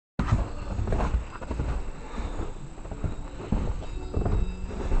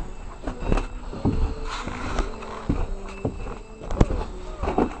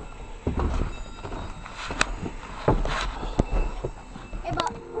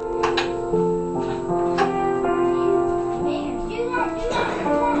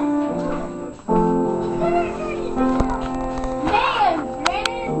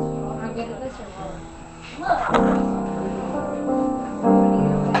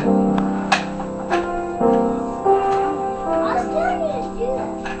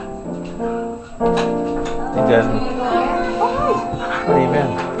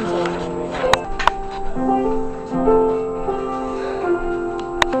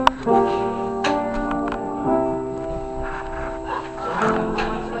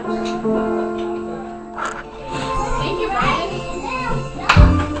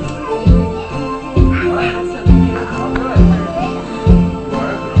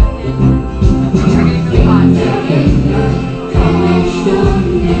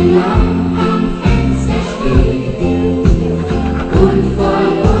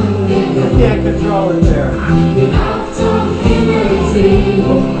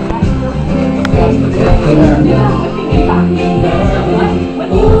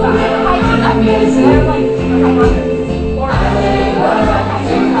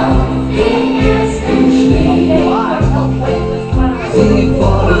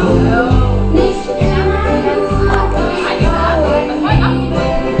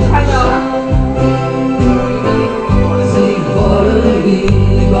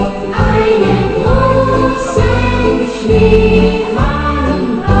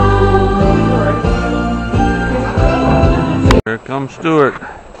Here comes Stuart.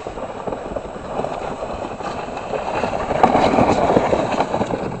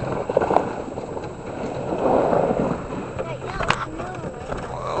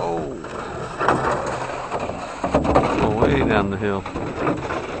 Whoa. Go way down the hill.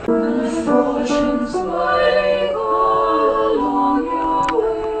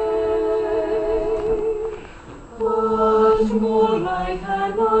 More like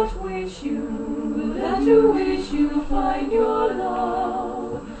I cannot wish you than to wish you find your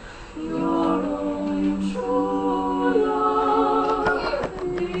love, your own true love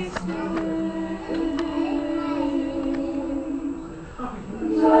this day.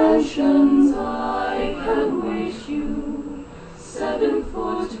 Mansions I can wish you,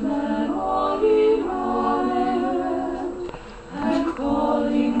 7-foot man all in red, and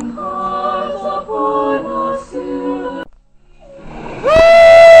calling cards upon a silver.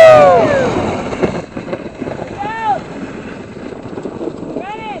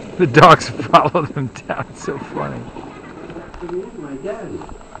 The dogs follow them down. It's so funny. My daddy.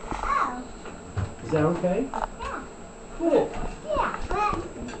 Is that okay? Yeah. Cool. Yeah,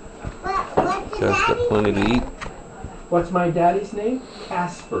 what's the Just got plenty to eat. What's my daddy's name?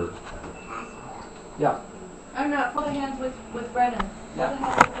 Casper. Yeah. I'm not. Hold hands with Brennan. Yeah. Hold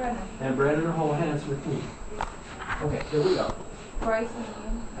hands with Brennan. And Brandon will hold hands with me. Okay, here we go. Bryce and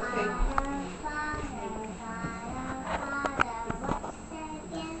Ian. Okay.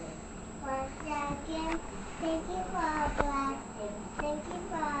 Thank you for blessing. Thank you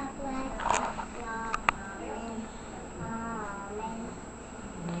for blessing.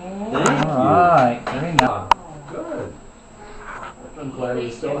 Amen. Alright, very nice. Good. I'm glad we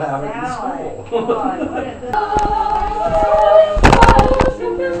still have it in school.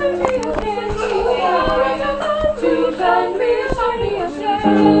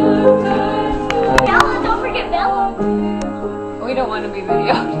 Bella, don't forget Bella. We don't want to be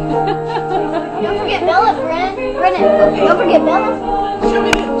videoed. Don't forget Bella, Brennan. Don't forget Bella. Show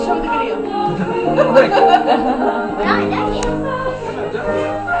me the video. We're not done yet.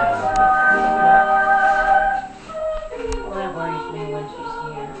 Well, that worries me when she's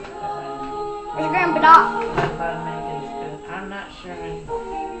here. Where's Grampa Docs? I'm not sure.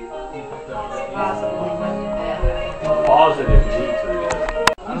 Possibly wasn't bad. Positive teacher.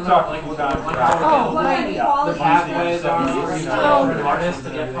 You talk like about The pathways are, you know, for artists to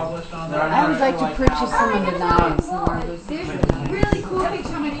get published on there. I would like to purchase some of the knives. There's a really cool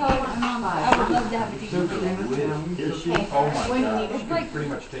picture of my color on mine. I would love to have a teacher. Oh my God. It's like Pretty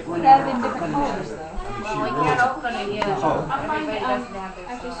much take one. 7 different colors though. Well, we can't open it yet. Everybody doesn't have their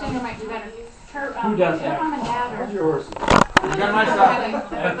Actually, stuff. sooner might be better. Who does that? Mom and Dad How's are. your horses? You got my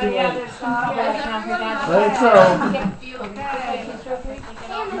stuff. Everybody has their stuff. Let it go.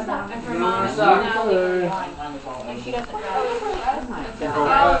 And for Mom and Dad. And she doesn't drive.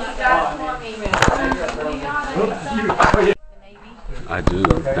 I do.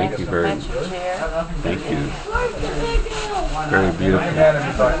 Thank you very much. Thank you. Very My beautiful. dad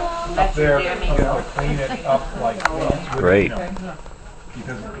is like up there, you have to clean it up like once with, Great. you know,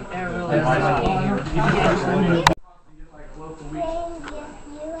 because They're really my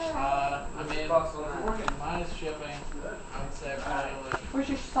Where's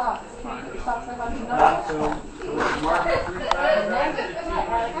your socks? Can you put your socks like on your nose?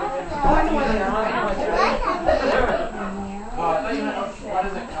 What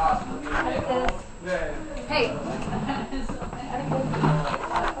does it cost? Hey.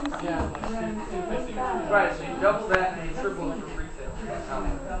 Right, so you double that and you triple it for retail.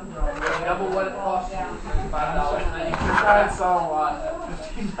 Double what it costs you, $5, and then you can try and sell a lot at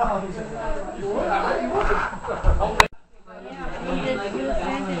 $15. You would, I bet you would.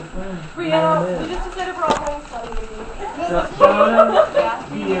 We just decided we're all going study.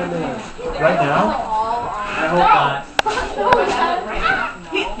 Right now? I hope not.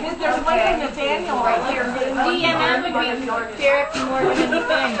 There's one thing Nathaniel right here. DMM would be Derek Morgan and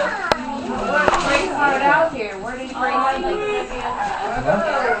Nathaniel. Bring hard out here. Where did you bring it?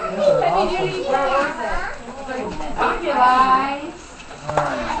 Heavy duty. Where was it? Guys.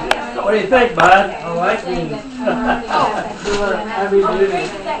 What do you think, bud? I like these. Heavy duty.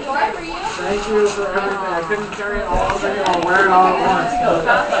 Thank you for everything. I couldn't carry it all over here or wear it all at once. It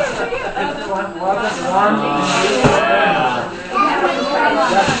wasn't warm.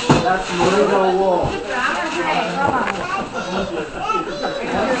 That's merino wool.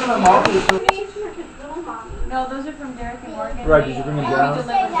 No, those are from Derek and Morgan. Right, did you bring them down?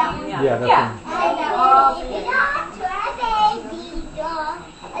 Yeah, that's Yeah.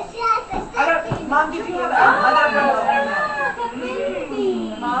 Mom, did you have other ones?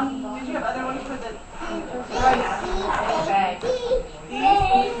 Mom, did you have other ones for the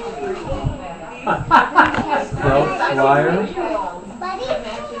Flyer.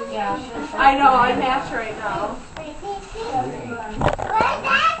 I know, I match right now. Where's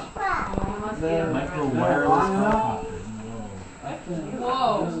that from? Micro wireless.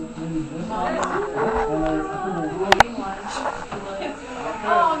 Whoa.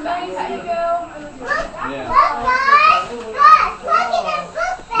 Oh, nice. Here you go. Look, guys. Look, look at this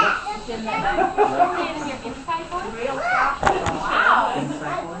book bag.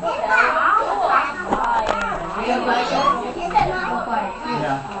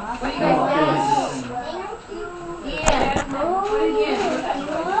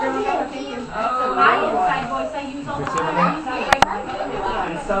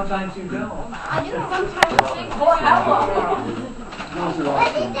 And sometimes you don't. Where'd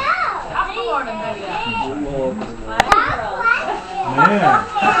it go? Man.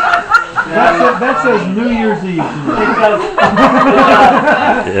 That says New Year's Eve. That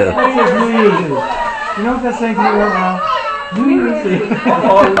says New Year's Eve. You know what that's saying to me right now? New Year's Eve.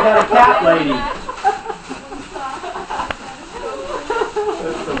 Oh, we got a cat lady.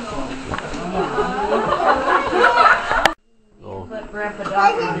 Put Grampa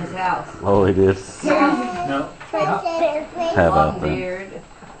Docs in his house. Oh, he did. No. Have out there. Beard.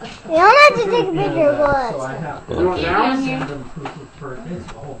 You don't have to take a picture of us. You want down?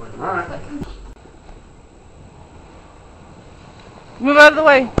 Alright. Move out of the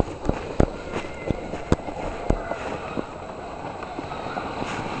way.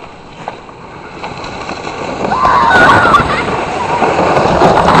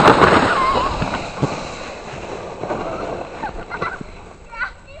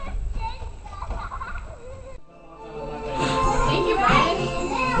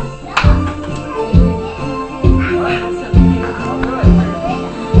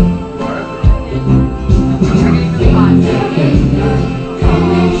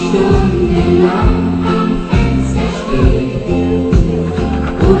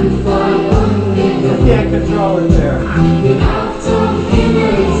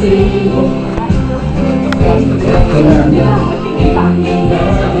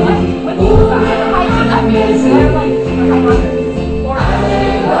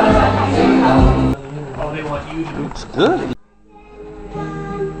 Looks good.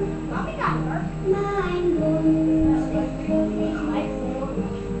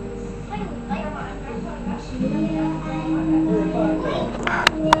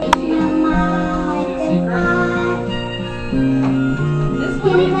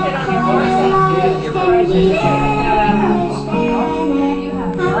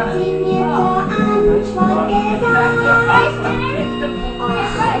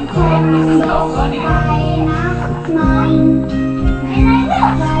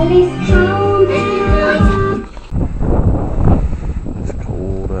 It's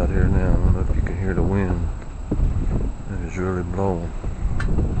cold out here now. I don't know if you can hear the wind. It is really blowing.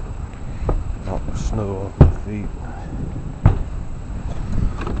 Knock the snow off my feet.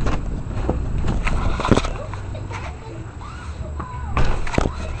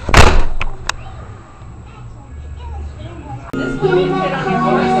 It's